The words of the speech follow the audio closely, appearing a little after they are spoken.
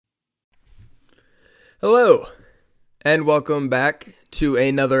Hello, and welcome back to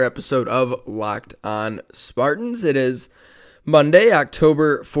another episode of Locked On Spartans. It is Monday,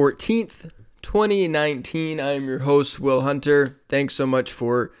 October 14th, 2019. I'm your host, Will Hunter. Thanks so much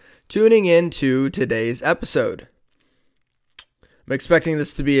for tuning in to today's episode. I'm expecting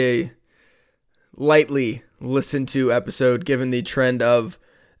this to be a lightly listened to episode, given the trend of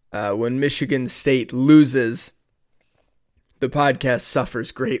when Michigan State loses, the podcast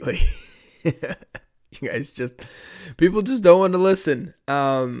suffers greatly. You guys people just don't want to listen.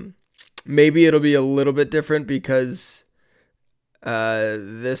 Maybe it'll be a little bit different because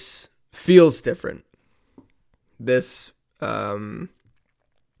this feels different. This feels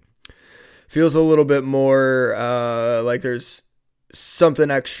a little bit more like there's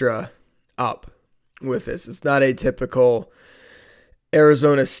something extra up with this. It's not a typical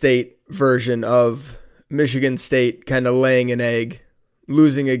Arizona State version of Michigan State kind of laying an egg,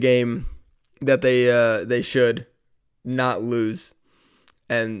 losing a game that they should not lose,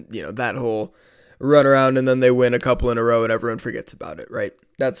 and that whole run around, and then they win a couple in a row and everyone forgets about it, right?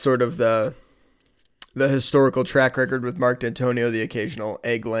 That's sort of the historical track record with Mark D'Antonio, the occasional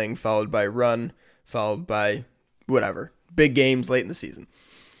egg laying followed by run, followed by whatever, big games late in the season.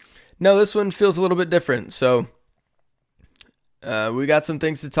 No, this one feels a little bit different, so we got some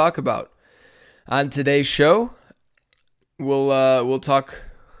things to talk about. On today's show, we'll talk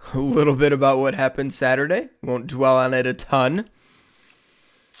a little bit about what happened Saturday. Won't dwell on it a ton.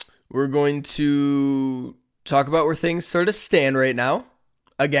 We're going to talk about where things sort of stand right now,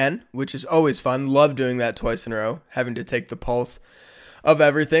 again, which is always fun. Love doing that twice in a row, having to take the pulse of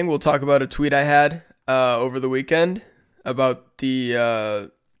everything. We'll talk about a tweet I had over the weekend about the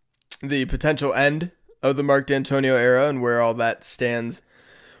potential end of the Mark D'Antonio era and where all that stands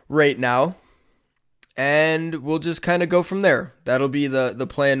right now. And we'll just kind of go from there. That'll be the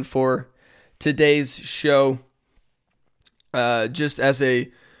plan for today's show. Just as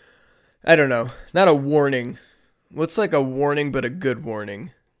a, I don't know, not a warning. What's like a warning but a good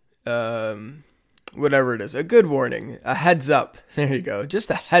warning? Whatever it is. A good warning. A heads up. There you go.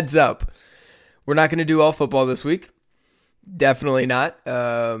 Just a heads up. We're not going to do all football this week. Definitely not.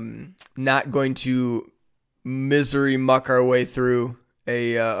 Not going to misery muck our way through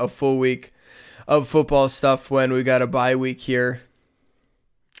a full week of football stuff when we got a bye week here.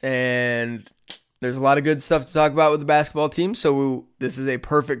 And there's a lot of good stuff to talk about with the basketball team, so this is a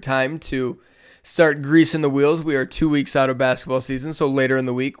perfect time to start greasing the wheels. We are 2 weeks out of basketball season, so later in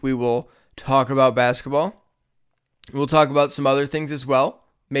the week we will talk about basketball. We'll talk about some other things as well.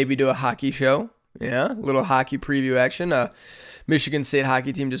 Maybe do a hockey show. Yeah, a little hockey preview action. Michigan State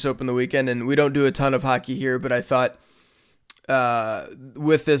hockey team just opened the weekend, and we don't do a ton of hockey here, but I thought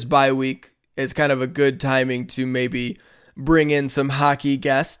with this bye week, it's kind of a good timing to maybe bring in some hockey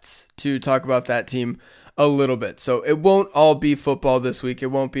guests to talk about that team a little bit. So it won't all be football this week. It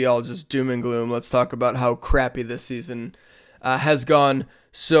won't be all just doom and gloom. Let's talk about how crappy this season has gone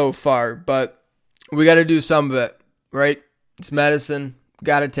so far. But we got to do some of it, right? It's medicine.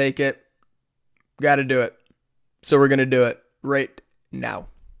 Got to take it. Got to do it. So we're going to do it right now.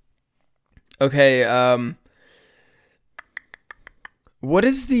 Okay, what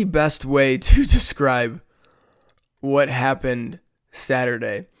is the best way to describe what happened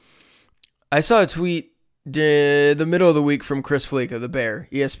Saturday? I saw a tweet the middle of the week from Chris Fleeka, the Bear.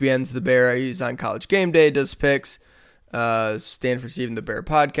 ESPN's The Bear. He's on College Game Day, does picks. Stanford Steve, the Bear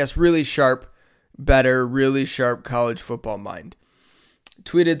podcast. Really sharp college football mind.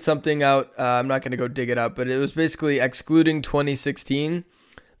 Tweeted something out. I'm not going to go dig it up, but it was basically excluding 2016.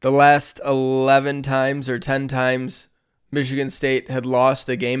 The last 11 times or 10 times Michigan State had lost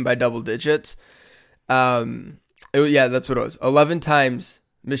a game by double digits. That's what it was. 11 times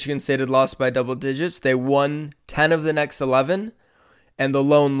Michigan State had lost by double digits. They won 10 of the next 11, and the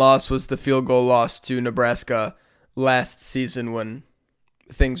lone loss was the field goal loss to Nebraska last season when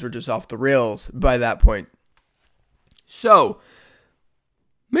things were just off the rails by that point. So,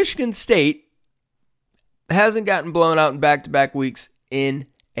 Michigan State hasn't gotten blown out in back-to-back weeks in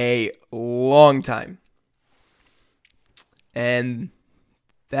a long time. And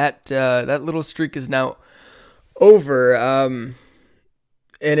that little streak is now over. And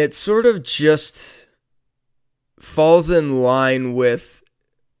it sort of just falls in line with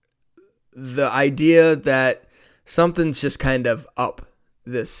the idea that something's just kind of up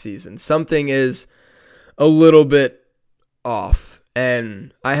this season. Something is a little bit off.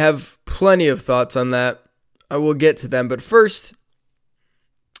 And I have plenty of thoughts on that. I will get to them. But first,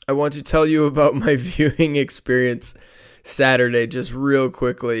 I want to tell you about my viewing experience Saturday just real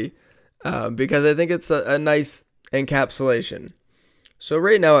quickly because I think it's a nice encapsulation. So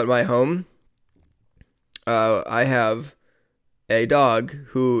right now at my home, I have a dog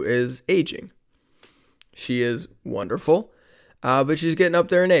who is aging. She is wonderful, but she's getting up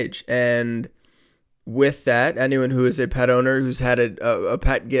there in age. And with that, anyone who is a pet owner who's had a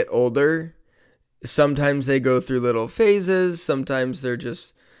pet get older, sometimes they go through little phases. Sometimes they're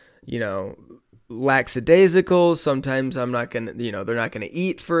just, lackadaisical. Sometimes they're not going to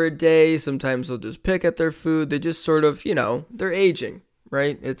eat for a day. Sometimes they'll just pick at their food. They just sort of, they're aging,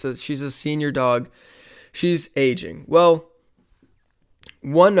 right? She's a senior dog. She's aging. Well,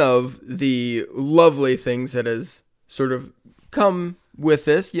 one of the lovely things that has sort of come with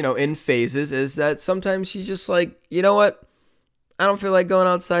this, in phases, is that sometimes she's just like, you know what? I don't feel like going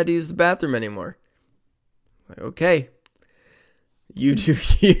outside to use the bathroom anymore. Like, okay, you do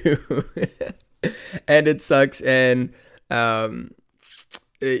you. And it sucks. And,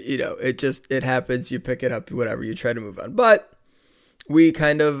 it happens. You pick it up, whatever, you try to move on. But we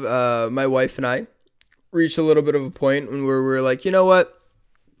kind of, my wife and I reached a little bit of a point where we were like, you know what?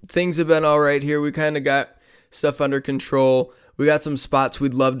 Things have been all right here. We kind of got stuff under control. We got some spots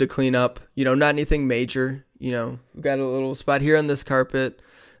we'd love to clean up, not anything major. We got a little spot here on this carpet,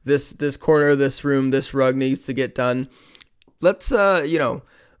 this corner of this room, this rug needs to get done. Let's,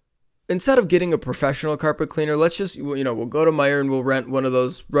 instead of getting a professional carpet cleaner, let's just, we'll go to Meijer and we'll rent one of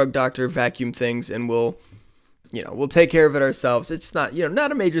those Rug Doctor vacuum things, and we'll take care of it ourselves. It's not,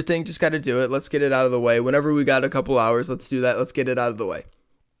 not a major thing. Just got to do it. Let's get it out of the way. Whenever we got a couple hours, let's do that. Let's get it out of the way.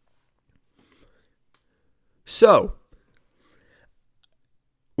 So,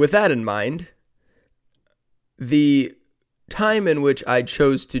 with that in mind, the time in which I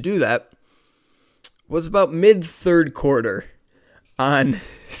chose to do that was about mid-third quarter on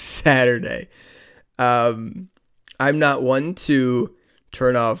Saturday. I'm not one to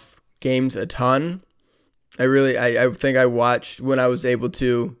turn off games a ton. I think I watched when I was able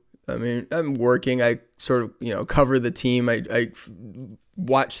to. I mean, I'm working. I sort of, cover the team. I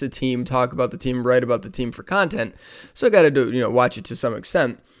watch the team, talk about the team, write about the team for content. So I got to do, watch it to some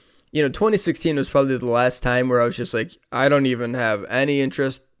extent. 2016 was probably the last time where I was just like, I don't even have any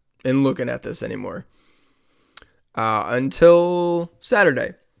interest in looking at this anymore. Until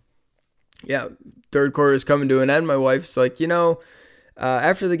Saturday. Yeah, third quarter is coming to an end. My wife's like,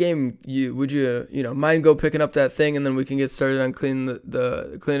 after the game, would you mind go picking up that thing, and then we can get started on cleaning up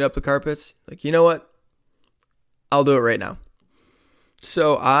the carpets? Like, you know what? I'll do it right now.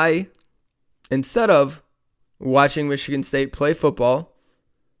 So I, instead of watching Michigan State play football,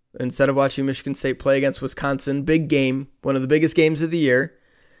 instead of watching Michigan State play against Wisconsin, big game, one of the biggest games of the year,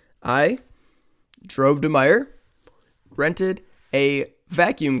 I drove to Meijer, rented a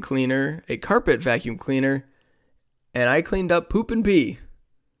vacuum cleaner, a carpet vacuum cleaner, and I cleaned up poop and pee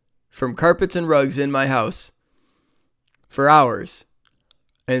from carpets and rugs in my house for hours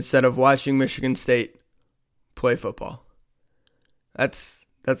instead of watching Michigan State play football. That's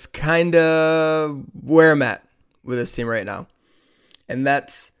kind of where I'm at with this team right now. And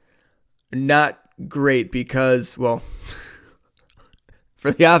that's not great because, well,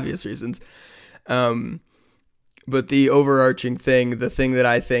 for the obvious reasons. But the overarching thing, the thing that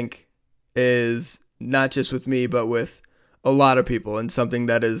I think is not just with me, but with a lot of people, and something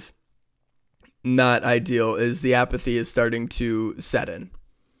that is not ideal, is the apathy is starting to set in.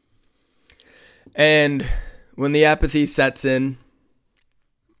 And when the apathy sets in,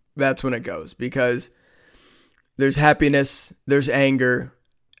 that's when it goes, because there's happiness, there's anger.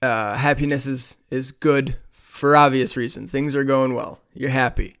 Happiness is good for obvious reasons. Things are going well. You're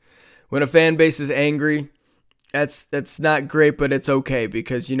happy. When a fan base is angry, that's not great, but it's okay,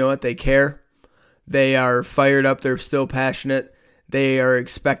 because you know what? They care. They are fired up. They're still passionate. They are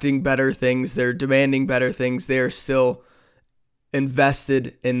expecting better things. They're demanding better things. They are still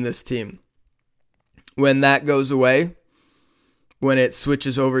invested in this team. When that goes away, when it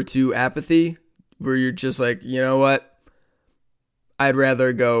switches over to apathy, where you're just like, you know what? I'd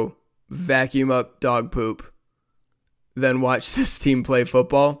rather go vacuum up dog poop than watch this team play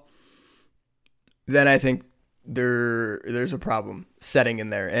football, then I think there's a problem setting in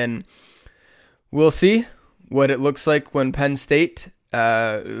there. And we'll see what it looks like when Penn State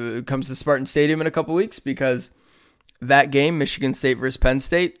comes to Spartan Stadium in a couple weeks, because that game, Michigan State versus Penn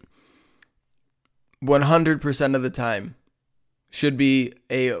State, 100% of the time should be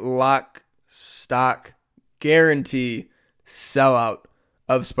a lock, stock, guarantee sellout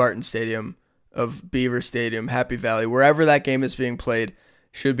of Spartan Stadium, of Beaver Stadium, Happy Valley, wherever that game is being played,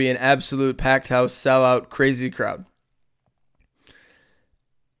 should be an absolute packed house, sellout, crazy crowd.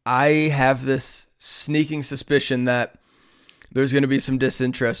 I have this sneaking suspicion that there's going to be some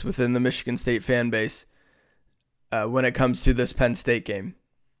disinterest within the Michigan State fan base when it comes to this Penn State game.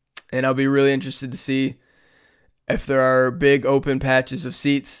 And I'll be really interested to see if there are big open patches of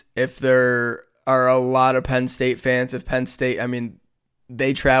seats, if there are a lot of Penn State fans, if Penn State,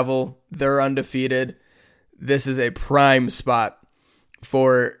 they travel, they're undefeated. This is a prime spot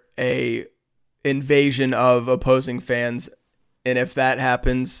for a invasion of opposing fans. And if that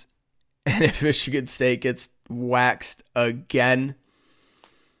happens, and if Michigan State gets waxed again,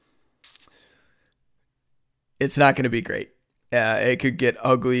 it's not going to be great. It could get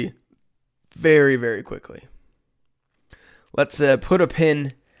ugly very, very quickly. Let's put a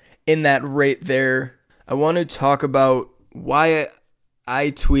pin in that right there. I want to talk about why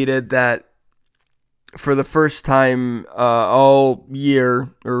I tweeted that for the first time all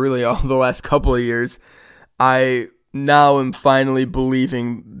year, or really all the last couple of years, I now am finally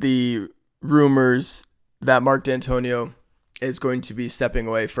believing the rumors that Mark Dantonio is going to be stepping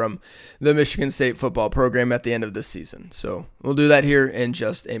away from the Michigan State football program at the end of this season. So we'll do that here in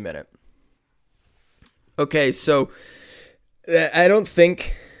just a minute. Okay, so I don't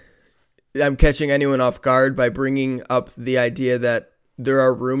think I'm catching anyone off guard by bringing up the idea that there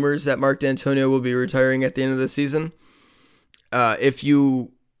are rumors that Mark Dantonio will be retiring at the end of the season. If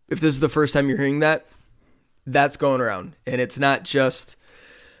this is the first time you're hearing that, that's going around. And it's not just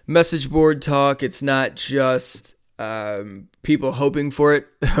message board talk. It's not just people hoping for it,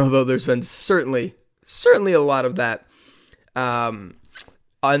 although there's been certainly a lot of that.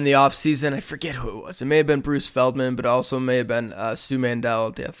 On the offseason, I forget who it was. It may have been Bruce Feldman, but also may have been Stu Mandel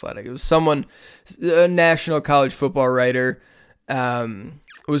at The Athletic. It was someone, a national college football writer,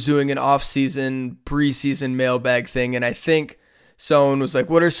 was doing an off-season, preseason mailbag thing, and I think someone was like,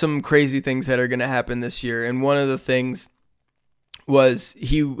 what are some crazy things that are going to happen this year? And one of the things was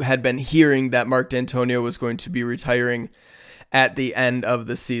he had been hearing that Mark Dantonio was going to be retiring at the end of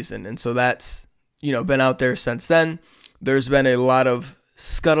the season. And so that's, been out there since then. There's been a lot of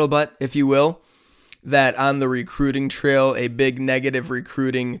scuttlebutt, if you will, that on the recruiting trail, a big negative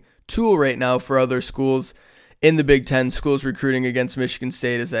recruiting tool right now for other schools in the Big Ten, schools recruiting against Michigan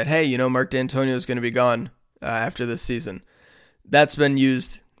State, is that, hey, Mark Dantonio is going to be gone after this season. That's been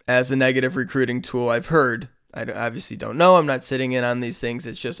used as a negative recruiting tool, I've heard. I obviously don't know. I'm not sitting in on these things.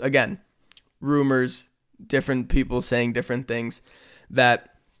 It's just, again, rumors, different people saying different things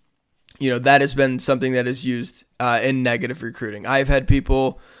that, that has been something that is used in negative recruiting. I've had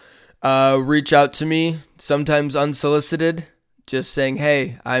people reach out to me, sometimes unsolicited, just saying,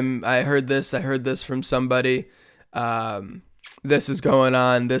 hey, I heard this from somebody. This is going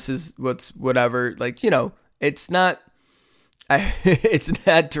on. This is whatever. It's not, it's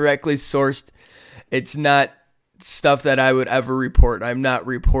not directly sourced. It's not stuff that I would ever report. I'm not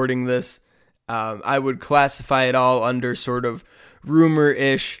reporting this. I would classify it all under sort of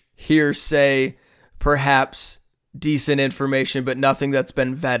rumor-ish, hearsay, perhaps decent information, but nothing that's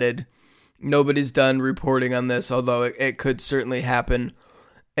been vetted. Nobody's done reporting on this, although it could certainly happen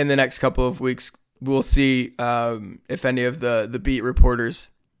in the next couple of weeks. We'll see if any of the beat reporters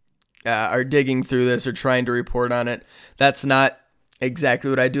are digging through this or trying to report on it. That's not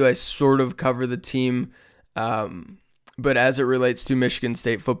exactly what I do. I sort of cover the team, but as it relates to Michigan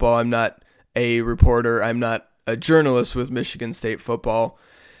State football, I'm not a reporter. I'm not a journalist with Michigan State football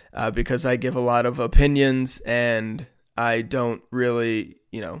because I give a lot of opinions and I don't really,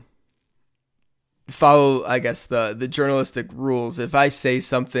 follow, I guess, the journalistic rules. If I say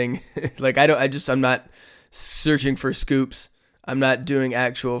something I'm not searching for scoops. I'm not doing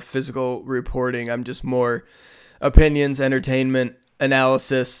actual physical reporting. I'm just more opinions, entertainment,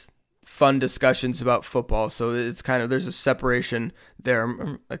 analysis, fun discussions about football. So it's kind of, there's a separation there.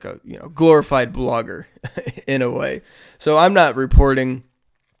 I'm like a glorified blogger in a way. So I'm not reporting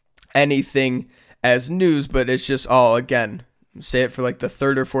anything as news, but it's just all, again, say it for like the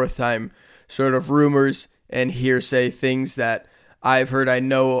third or fourth time, sort of rumors and hearsay, things that I've heard. I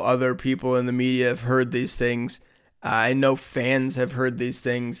know other people in the media have heard these things. I know fans have heard these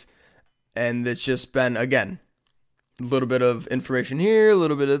things, and it's just been, again, a little bit of information here, a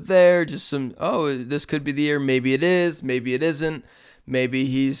little bit of there, just some, this could be the year. Maybe it is, maybe it isn't. Maybe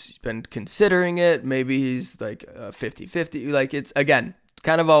he's been considering it. Maybe he's like 50-50. Like, it's, again,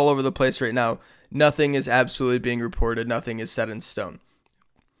 kind of all over the place right now. Nothing is absolutely being reported. Nothing is set in stone.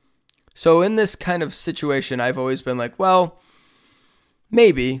 So in this kind of situation, I've always been like, well,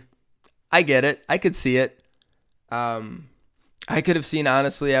 maybe. I get it. I could see it. I could have seen,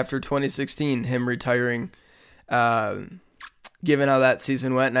 honestly, after 2016, him retiring, given how that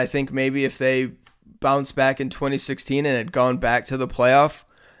season went. And I think maybe if they bounced back in 2016 and had gone back to the playoff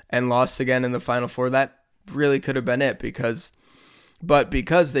and lost again in the Final Four, that really could have been it. Because they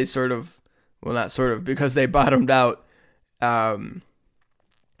because they bottomed out,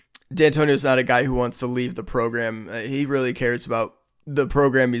 D'Antonio's not a guy who wants to leave the program. He really cares about the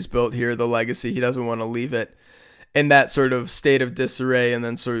program he's built here, the legacy. He doesn't want to leave it in that sort of state of disarray, and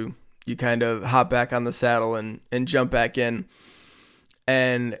then so you kind of hop back on the saddle and jump back in.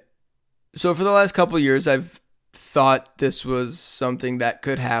 And so for the last couple of years, I've thought this was something that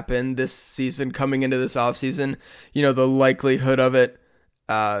could happen this season, coming into this offseason. The likelihood of it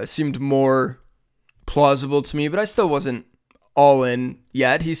seemed more plausible to me, but I still wasn't all in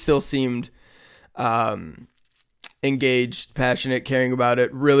yet. He still seemed engaged, passionate, caring about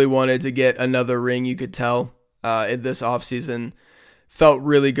it, really wanted to get another ring, you could tell, in this offseason. Felt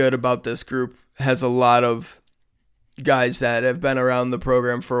really good about this group. Has a lot of guys that have been around the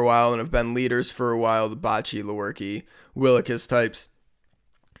program for a while and have been leaders for a while, the Bocci, Lewerke, Willekes types.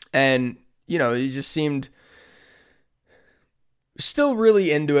 And, he just seemed still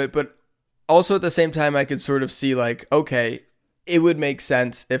really into it, but also at the same time I could sort of see okay, it would make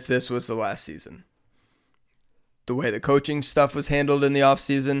sense if this was the last season. The way the coaching stuff was handled in the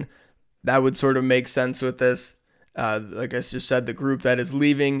offseason, that would sort of make sense with this. Like I just said, the group that is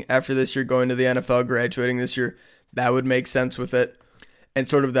leaving after this year, going to the NFL, graduating this year, that would make sense with it. And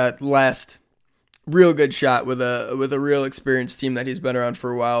sort of that last real good shot with a real experienced team that he's been around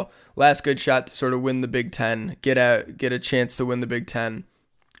for a while. Last good shot to sort of win the Big Ten, get a chance to win the Big Ten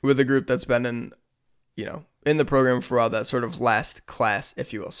with a group that's been in the program for a while, that sort of last class,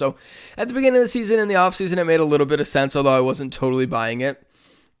 if you will. So at the beginning of the season, in the offseason, it made a little bit of sense, although I wasn't totally buying it.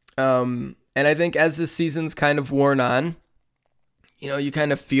 And I think as the season's kind of worn on, you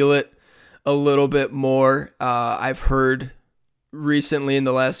kind of feel it a little bit more. I've heard recently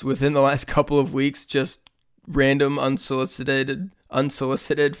within the last couple of weeks, just random unsolicited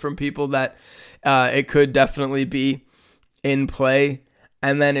from people that it could definitely be in play.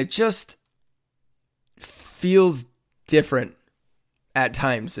 And then it just feels different at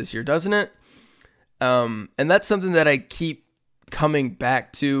times this year, doesn't it? And that's something that I keep coming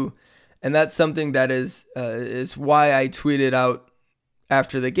back to. And that's something that is why I tweeted out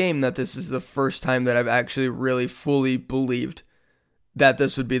after the game that this is the first time that I've actually really fully believed that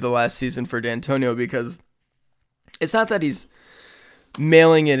this would be the last season for D'Antonio, because it's not that he's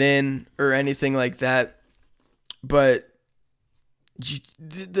mailing it in or anything like that, but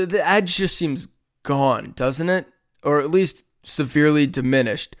the edge just seems gone, doesn't it? Or at least severely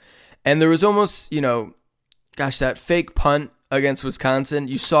diminished. And there was almost, that fake punt against Wisconsin,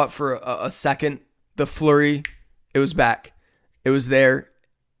 you saw it for a second, the flurry, it was back. It was there,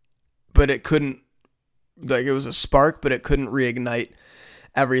 but it couldn't, it was a spark, but it couldn't reignite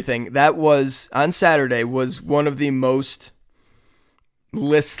everything. That was, on Saturday, was one of the most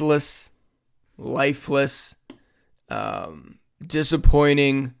listless, lifeless,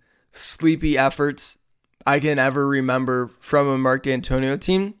 disappointing, sleepy efforts I can ever remember from a Mark D'Antonio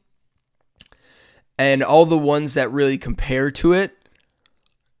team. And all the ones that really compare to it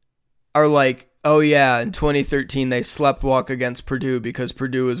are oh yeah, in 2013 they sleptwalk against Purdue because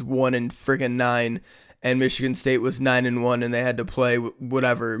Purdue was 1-9 and Michigan State was 9-1 and they had to play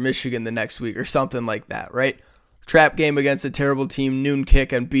Michigan the next week or something like that, right? Trap game against a terrible team, noon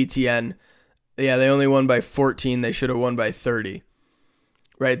kick on BTN. Yeah, they only won by 14. They should have won by 30.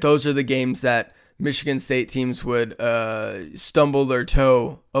 Right? Those are the games that Michigan State teams would stumble their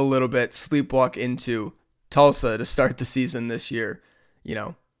toe a little bit, sleepwalk into. Tulsa to start the season this year,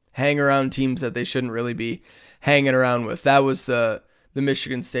 hang around teams that they shouldn't really be hanging around with. That was the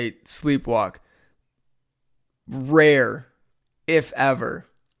Michigan State sleepwalk. Rare, if ever,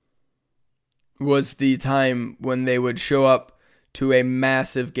 was the time when they would show up to a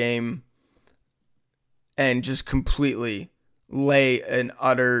massive game and just completely lay an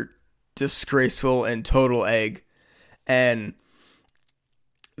utter disgraceful and total egg. And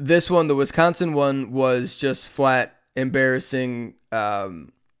this one, the Wisconsin one, was just flat embarrassing,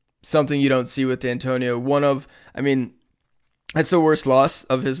 something you don't see with D'Antonio. That's the worst loss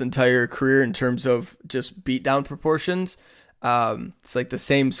of his entire career in terms of just beatdown proportions. It's the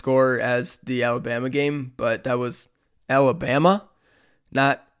same score as the Alabama game, but that was Alabama,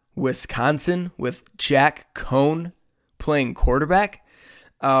 not Wisconsin, with Jack Cohn playing quarterback.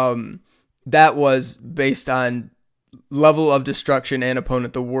 That was, based on level of destruction and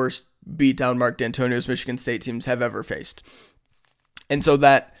opponent, the worst beatdown Mark D'Antonio's Michigan State teams have ever faced. And so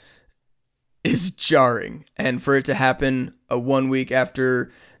that is jarring. And for it to happen 1 week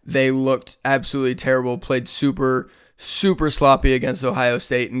after they looked absolutely terrible, played super, super sloppy against Ohio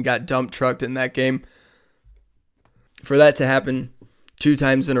State and got dump trucked in that game, for that to happen 2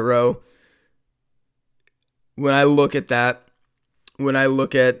 times in a row, when I look at that, when I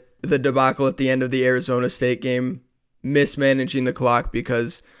look at the debacle at the end of the Arizona State game, mismanaging the clock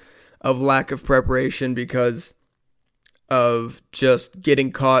because of lack of preparation because of just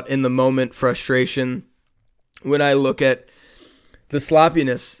getting caught in the moment, frustration. When I look at the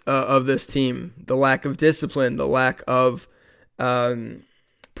sloppiness of this team, the lack of discipline, the lack of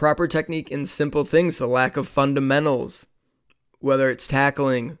proper technique in simple things, the lack of fundamentals, whether it's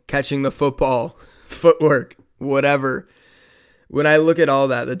tackling, catching the football, footwork, whatever. When I look at all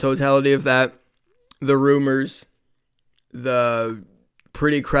that, the totality of that, the rumors, the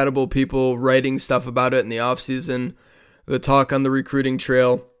pretty credible people writing stuff about it in the offseason, the talk on the recruiting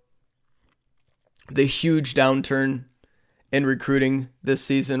trail, the huge downturn in recruiting this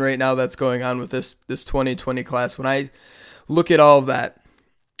season right now that's going on with this 2020 class. When I look at all of that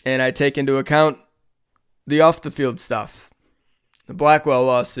and I take into account the off-the-field stuff, the Blackwell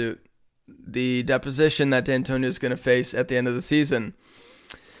lawsuit, the deposition that D'Antonio is going to face at the end of the season,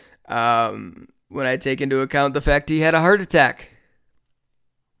 when I take into account the fact he had a heart attack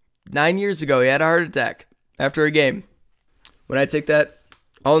 9 years ago, he had a heart attack after a game. When I take that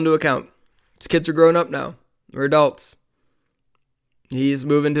all into account, his kids are grown up now. They're adults. He's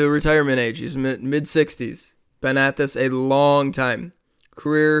moving to retirement age. He's mid-60s. Been at this a long time.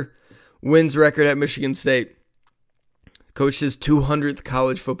 Career wins record at Michigan State. Coached his 200th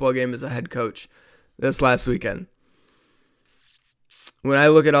college football game as a head coach this last weekend. When I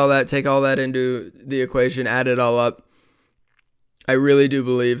look at all that, take all that into the equation, add it all up, I really do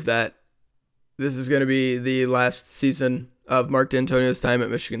believe that this is going to be the last season of Mark D'Antonio's time at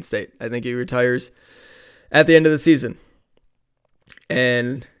Michigan State. I think he retires at the end of the season.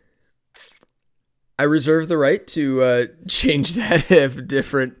 And I reserve the right to change that if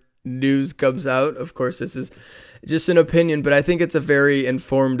different news comes out. Of course, this is just an opinion, but I think it's a very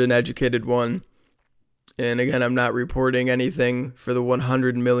informed and educated one. And again, I'm not reporting anything for the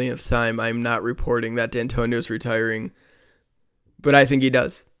 100 millionth time. I'm not reporting that D'Antonio's retiring, but I think he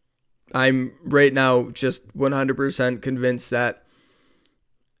does. I'm right now just 100% convinced that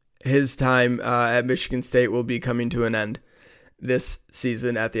his time at Michigan State will be coming to an end this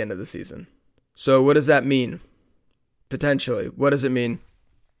season at the end of the season. So what does that mean? Potentially. What does it mean?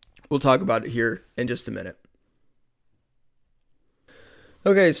 We'll talk about it here in just a minute.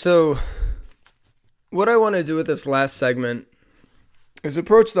 Okay, so what I want to do with this last segment is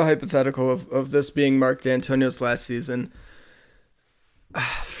approach the hypothetical of this being Mark D'Antonio's last season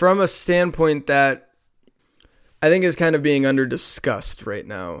from a standpoint that I think is kind of being under-discussed right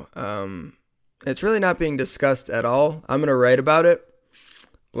now. It's really not being discussed at all. I'm going to write about it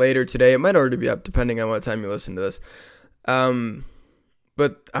later today. It might already be up depending on what time you listen to this.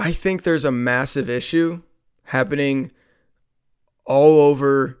 But I think there's a massive issue happening all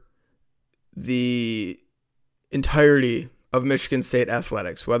over the entirety of Michigan State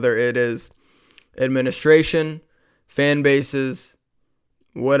athletics, whether it is administration, fan bases,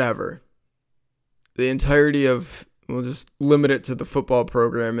 whatever. The entirety of, we'll just limit it to the football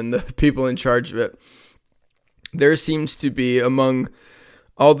program and the people in charge of it. There seems to be, among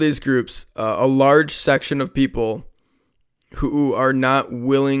all these groups, a large section of people who are not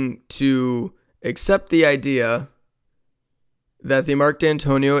willing to accept the idea that the Mark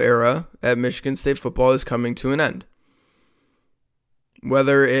D'Antonio era at Michigan State football is coming to an end.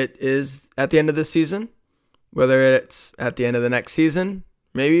 Whether it is at the end of this season, whether it's at the end of the next season,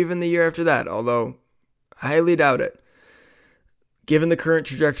 maybe even the year after that, although I highly doubt it. Given the current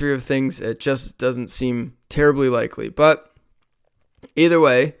trajectory of things, it just doesn't seem terribly likely. But either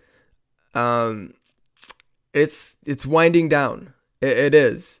way, it's winding down. It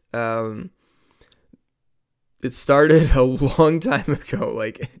is. It started a long time ago.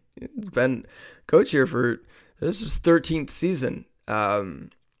 Like, it's been coach here for, this is 13th season.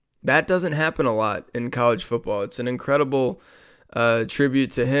 That doesn't happen a lot in college football. It's an incredible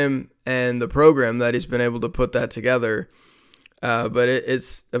tribute to him and the program that he's been able to put that together. But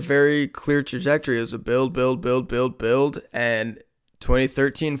it's a very clear trajectory. It was a build. And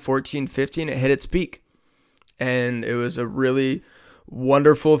 2013, 14, 15, it hit its peak. And it was a really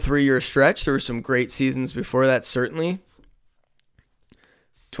wonderful 3-year stretch. There were some great seasons before that, certainly.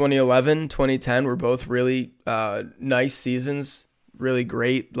 2011, 2010 were both really nice seasons, really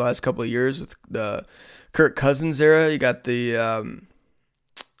great the last couple of years with the Kirk Cousins era. You got the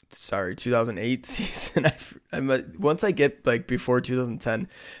 2008 season. Once I get like before 2010,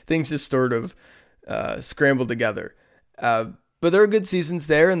 things just sort of scrambled together. But there were good seasons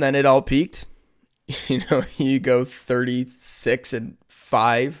there, and then it all peaked. You know, you go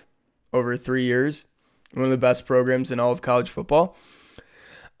 36-5 over 3 years, one of the best programs in all of college football.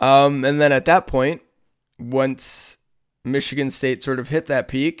 And then at that point, once Michigan State sort of hit that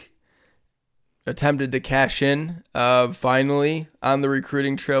peak, attempted to cash in finally on the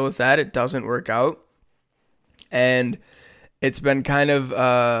recruiting trail with that. It doesn't work out. And it's been kind of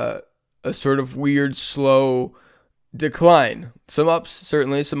a sort of weird, slow decline. Some ups,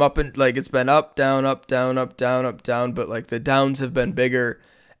 certainly. Some up and like it's been up, down, up, down, up, down, up, down. But like the downs have been bigger,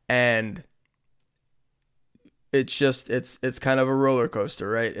 and it's just it's kind of a roller coaster,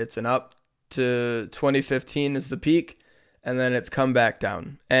 right? It's an up to 2015 is the peak, and then it's come back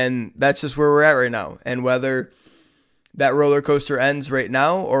down. And that's just where we're at right now. And whether that roller coaster ends right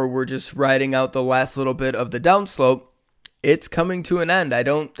now or we're just riding out the last little bit of the downslope, it's coming to an end. I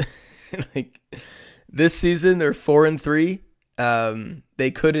don't like this season. They're 4-3.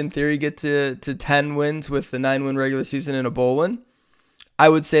 They could, in theory, get to 10 wins with the 9-win regular season and a bowl win. I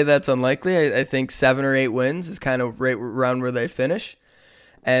would say that's unlikely. I think 7 or 8 wins is kind of right around where they finish.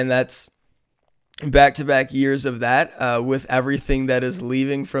 And that's back-to-back years of that with everything that is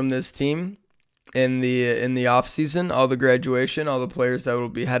leaving from this team in the offseason, all the graduation, all the players that will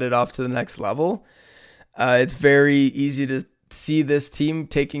be headed off to the next level. It's very easy to see this team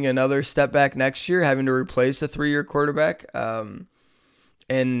taking another step back next year, having to replace a 3-year quarterback,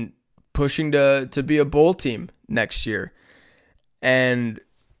 and pushing to be a bowl team next year. And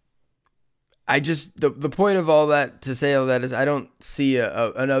I just, the point of all that, to say all that, is I don't see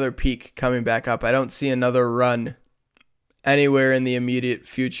another peak coming back up. I don't see another run anywhere in the immediate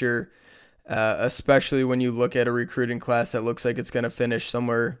future, especially when you look at a recruiting class that looks like it's going to finish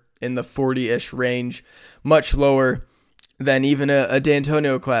somewhere in the 40-ish range, much lower than even a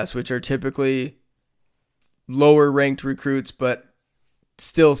D'Antonio class, which are typically lower ranked recruits, but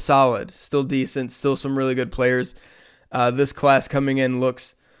still solid, still decent, still some really good players. This class coming in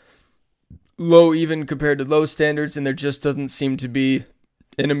looks low even compared to those standards, and there just doesn't seem to be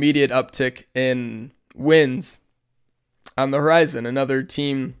an immediate uptick in wins on the horizon. Another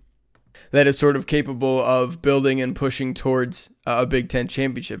team that is sort of capable of building and pushing towards a Big Ten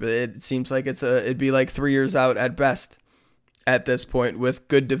championship. It seems like it'd be like 3 years out at best at this point, with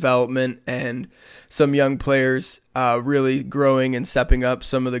good development and some young players really growing and stepping up.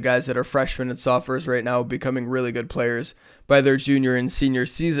 Some of the guys that are freshmen and sophomores right now becoming really good players by their junior and senior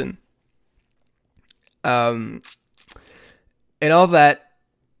season. And all that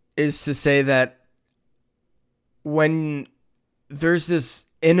is to say that when there's this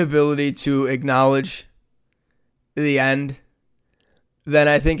inability to acknowledge the end, then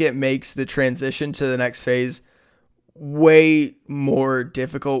I think it makes the transition to the next phase way more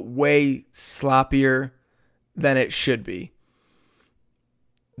difficult, way sloppier than it should be.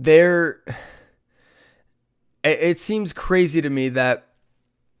 It seems crazy to me that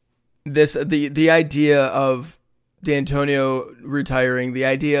the idea of D'Antonio retiring, the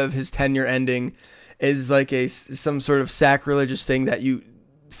idea of his tenure ending, is like some sort of sacrilegious thing that you,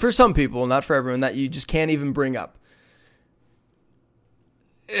 for some people, not for everyone, that you just can't even bring up.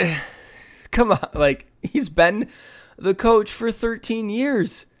 Come on, like, he's been the coach for 13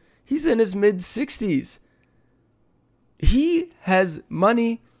 years. He's in his mid-60s. He has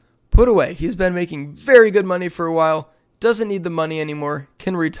money put away. He's been making very good money for a while, doesn't need the money anymore,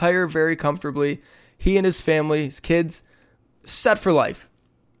 can retire very comfortably. He and his family, his kids, set for life.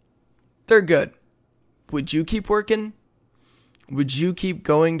 They're good. Would you keep working? Would you keep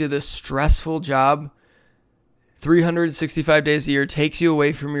going to this stressful job? 365 days a year takes you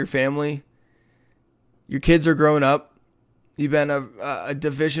away from your family. Your kids are growing up. You've been a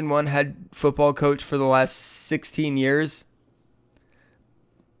Division I head football coach for the last 16 years.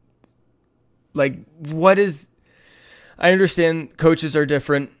 Like, what is... I understand coaches are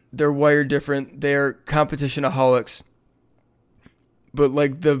different. They're wired different. They're competitionaholics. But,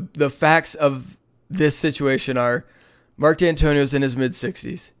 like, the facts of this situation are Mark D'Antonio's in his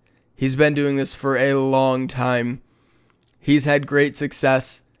mid-60s. He's been doing this for a long time. He's had great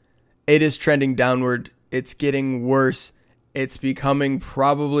success. It is trending downward. It's getting worse. It's becoming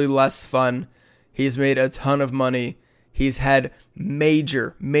probably less fun. He's made a ton of money. He's had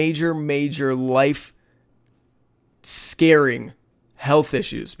major life-scaring health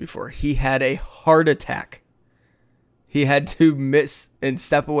issues before. He had a heart attack. He had to miss and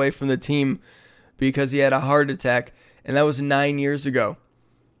step away from the team because he had a heart attack, and that was 9 years ago.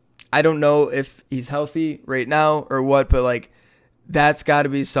 I don't know if he's healthy right now or what, but like, that's got to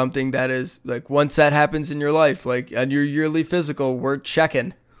be something that is like, once that happens in your life, like on your yearly physical, we're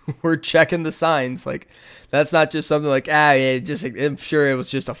checking the signs. Like, that's not just something like, I'm sure it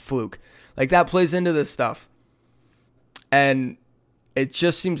was just a fluke. Like, that plays into this stuff. And it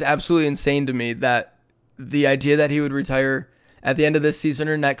just seems absolutely insane to me that the idea that he would retire at the end of this season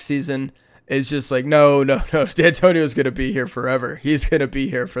or next season, is just like, no, D'Antonio's going to be here forever. He's going to be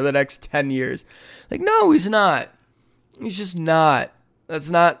here for the next 10 years. Like, no, he's not. He's just not. That's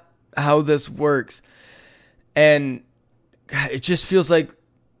not how this works. And God, it just feels like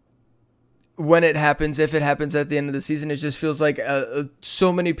when it happens, if it happens at the end of the season, it just feels like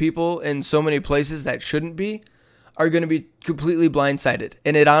so many people in so many places that shouldn't be are going to be completely blindsided.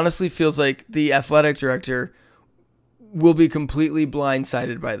 And it honestly feels like the athletic director will be completely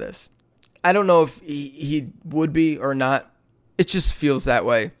blindsided by this. I don't know if he would be or not. It just feels that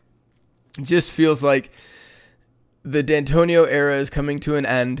way. It just feels like the D'Antonio era is coming to an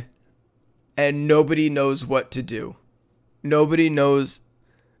end and nobody knows what to do. Nobody knows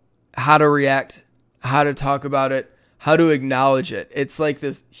how to react, how to talk about it, how to acknowledge it. It's like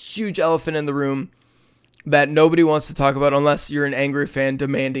this huge elephant in the room that nobody wants to talk about unless you're an angry fan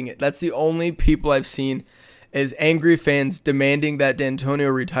demanding it. That's the only people I've seen is angry fans demanding that D'Antonio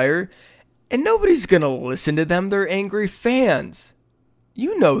retire. And nobody's going to listen to them. They're angry fans.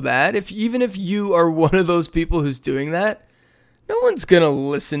 You know that. Even if you are one of those people who's doing that, no one's going to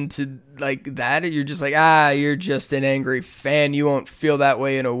listen to like that. You're just like, you're just an angry fan. You won't feel that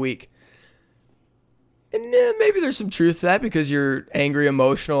way in a week. And maybe there's some truth to that because you're angry,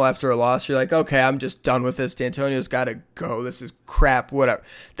 emotional after a loss. You're like, okay, I'm just done with this. D'Antonio's got to go. This is crap, whatever.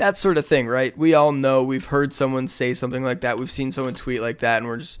 That sort of thing, right? We all know. We've heard someone say something like that. We've seen someone tweet like that, and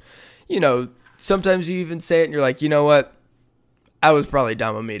we're just, sometimes you even say it and you're like, you know what? I was probably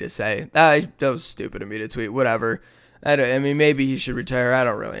dumb of me to say. That was stupid of me to tweet, whatever. I mean, maybe he should retire. I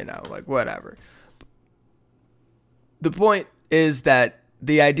don't really know. Like, whatever. The point is that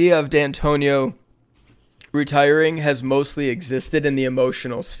the idea of D'Antonio retiring has mostly existed in the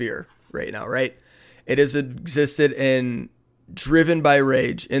emotional sphere right now, right? It has existed driven by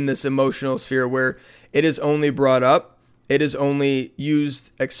rage in this emotional sphere where it is only brought up, it is only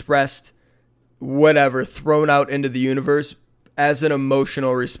used, expressed, whatever, thrown out into the universe as an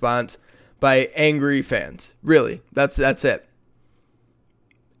emotional response by angry fans. Really, that's it.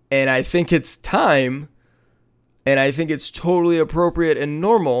 And I think it's time, and I think it's totally appropriate and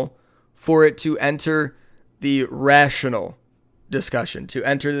normal for it to enter the rational discussion, to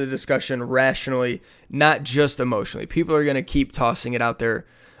enter the discussion rationally, not just emotionally. People are going to keep tossing it out there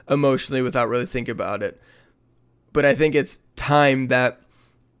emotionally without really thinking about it. But I think it's time that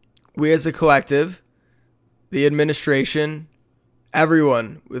we as a collective, the administration,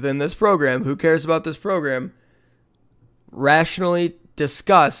 everyone within this program who cares about this program, rationally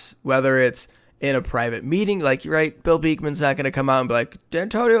discuss whether it's in a private meeting, like, right, Bill Beekman's not going to come out and be like,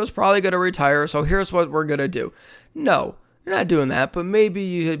 D'Antonio's probably going to retire, so here's what we're going to do. No, you're not doing that, but maybe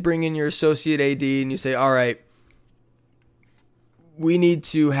you bring in your associate AD and you say, all right, we need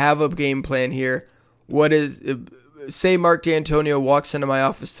to have a game plan here. Say Mark D'Antonio walks into my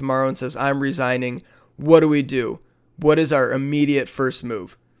office tomorrow and says, I'm resigning. What do we do? What is our immediate first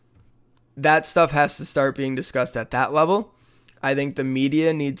move? That stuff has to start being discussed at that level. I think the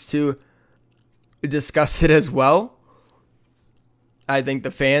media needs to discuss it as well. I think the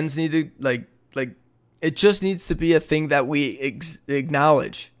fans need to like it just needs to be a thing that we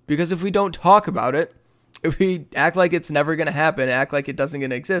acknowledge, because if we don't talk about it, if we act like it's never going to happen, act like it doesn't going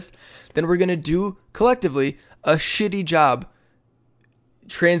to exist, then we're going to do collectively a shitty job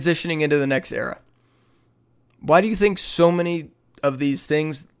transitioning into the next era. Why do you think so many of these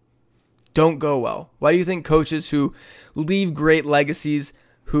things don't go well? Why do you think coaches who leave great legacies,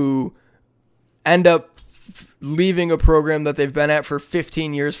 who end up leaving a program that they've been at for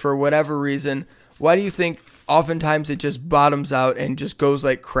 15 years for whatever reason, why do you think oftentimes it just bottoms out and just goes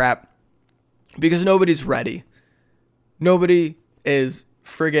like crap? Because nobody's ready. Nobody is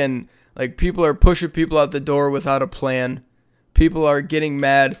friggin', like, people are pushing people out the door without a plan. People are getting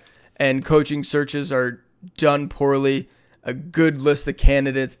mad and coaching searches are done poorly. A good list of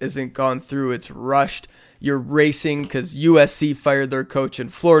candidates isn't gone through. It's rushed. You're racing because USC fired their coach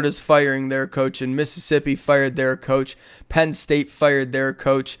and Florida's firing their coach and Mississippi fired their coach. Penn State fired their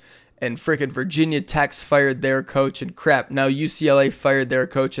coach and frickin' Virginia Tech's fired their coach and crap. Now UCLA fired their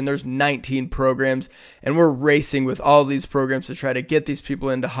coach and there's 19 programs and we're racing with all these programs to try to get these people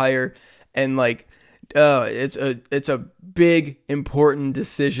in to hire. And it's a big, important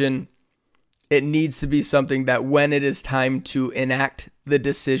decision. It needs to be something that when it is time to enact the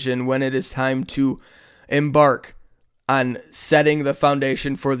decision, when it is time to embark on setting the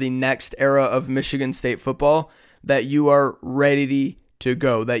foundation for the next era of Michigan State football, that you are ready to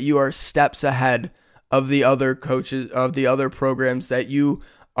go, that you are steps ahead of the other coaches, of the other programs, that you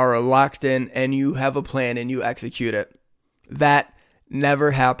are locked in and you have a plan and you execute it. That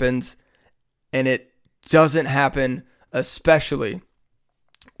never happens, and it doesn't happen, especially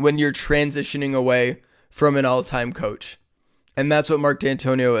when you're transitioning away from an all-time coach. And that's what Mark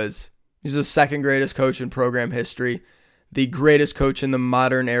D'Antonio is. He's the second greatest coach in program history, the greatest coach in the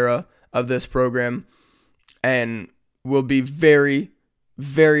modern era of this program, and will be very,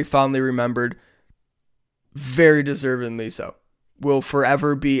 very fondly remembered, very deservedly so. Will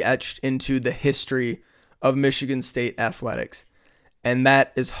forever be etched into the history of Michigan State athletics. And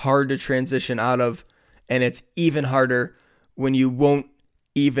that is hard to transition out of, and it's even harder when you won't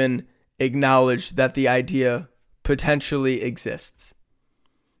even acknowledge that the idea potentially exists.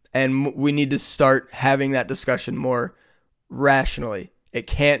 And we need to start having that discussion more rationally. It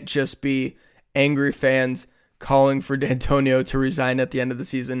can't just be angry fans calling for D'Antonio to resign at the end of the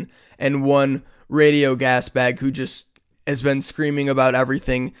season and one radio gas bag who just has been screaming about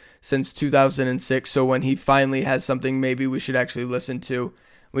everything since 2006. So when he finally has something maybe we should actually listen to,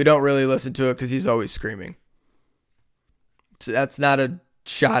 we don't really listen to it because he's always screaming. So that's not a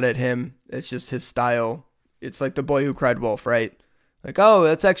shot at him. It's just his style. It's like The Boy Who Cried Wolf, right? Like, oh,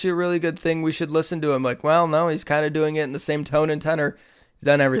 that's actually a really good thing. We should listen to him. Like, well, no, he's kind of doing it in the same tone and tenor. He's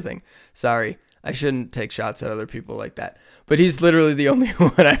done everything. Sorry, I shouldn't take shots at other people like that. But he's literally the only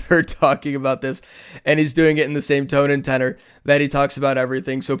one I've heard talking about this, and he's doing it in the same tone and tenor that he talks about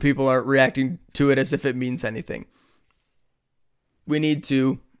everything, so people aren't reacting to it as if it means anything. We need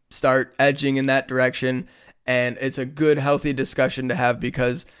to start edging in that direction, and it's a good, healthy discussion to have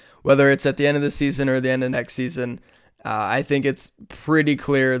because whether it's at the end of the season or the end of next season, I think it's pretty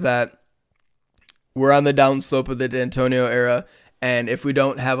clear that we're on the downslope of the D'Antonio era, and if we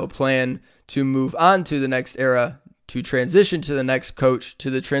don't have a plan to move on to the next era, to transition to the next coach, to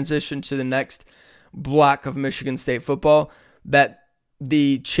the transition to the next block of Michigan State football, that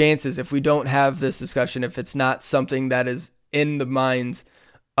the chances, if we don't have this discussion, if it's not something that is in the minds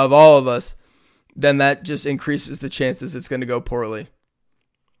of all of us, then that just increases the chances it's going to go poorly.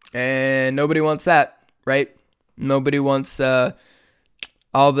 And nobody wants that, right? Nobody wants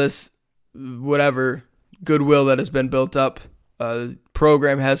all this, whatever, goodwill that has been built up.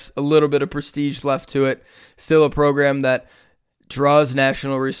 Program has a little bit of prestige left to it. Still a program that draws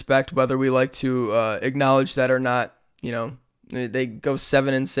national respect, whether we like to acknowledge that or not. You know, they go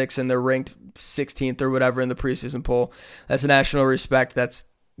 7-6 and they're ranked 16th or whatever in the preseason poll. That's a national respect. That's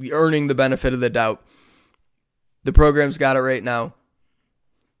earning the benefit of the doubt. The program's got it right now,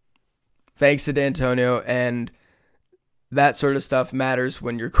 thanks to D'Antonio, and that sort of stuff matters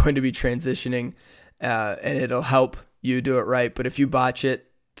when you're going to be transitioning, and it'll help you do it right. But if you botch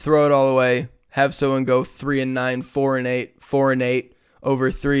it, throw it all away, have someone go 3-9, 4-8, 4-8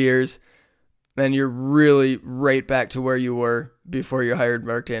 over 3 years, then you're really right back to where you were before you hired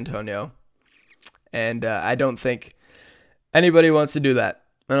Mark D'Antonio. And I don't think anybody wants to do that.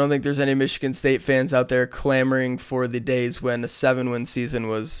 I don't think there's any Michigan State fans out there clamoring for the days when a 7-win season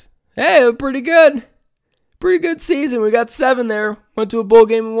was, hey, pretty good. Pretty good season. We got 7 there. Went to a bowl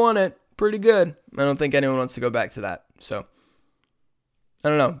game and won it. Pretty good. I don't think anyone wants to go back to that. So, I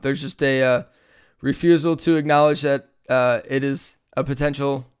don't know. There's just a refusal to acknowledge that it is a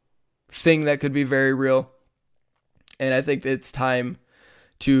potential thing that could be very real. And I think it's time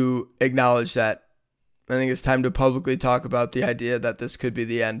to acknowledge that. I think it's time to publicly talk about the idea that this could be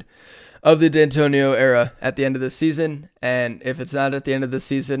the end of the D'Antonio era at the end of the season. And if it's not at the end of the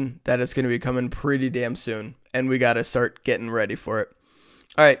season, that it's going to be coming pretty damn soon. And we got to start getting ready for it.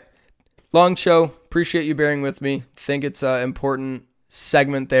 All right. Long show. Appreciate you bearing with me. Think it's an important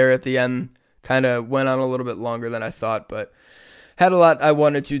segment there at the end. Kind of went on a little bit longer than I thought, but had a lot I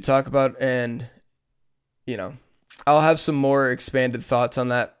wanted to talk about. And, you know, I'll have some more expanded thoughts on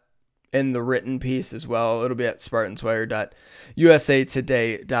that in the written piece as well. It'll be at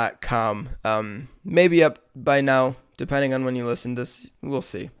spartanswire.usatoday.com. Maybe up by now, depending on when you listen to this. We'll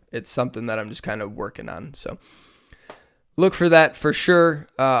see. It's something that I'm just kind of working on. So look for that for sure.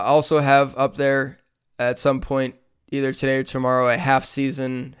 Also have up there at some point, either today or tomorrow, a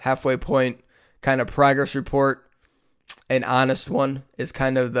half-season, halfway point kind of progress report. An honest one is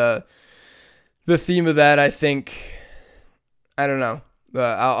kind of the theme of that, I think. I don't know.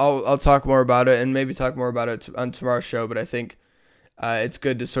 I'll talk more about it and maybe talk more about it on tomorrow's show, but I think it's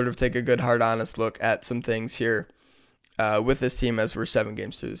good to sort of take a good, hard, honest look at some things here with this team as we're 7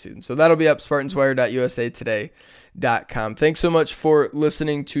 games through the season. So that'll be up, spartanswire.usatoday.com. Thanks so much for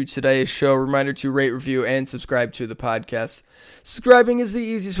listening to today's show. Reminder to rate, review, and subscribe to the podcast. Subscribing is the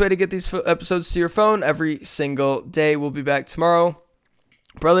easiest way to get these episodes to your phone every single day. We'll be back tomorrow.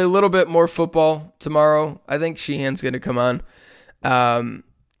 Probably a little bit more football tomorrow. I think Sheehan's going to come on. And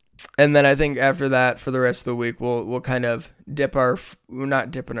then I think after that, for the rest of the week, we'll kind of we're not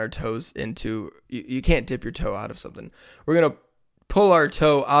dipping our toes into, you can't dip your toe out of something. We're going to pull our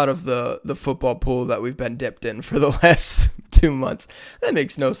toe out of the football pool that we've been dipped in for the last 2 months. That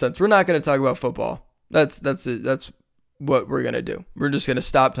makes no sense. We're not going to talk about football. That's it. That's what we're going to do. We're just going to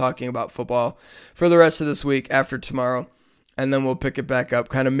stop talking about football for the rest of this week after tomorrow, and then we'll pick it back up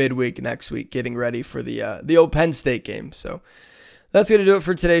kind of midweek next week, getting ready for the old Penn State game. So that's going to do it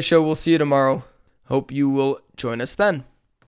for today's show. We'll see you tomorrow. Hope you will join us then.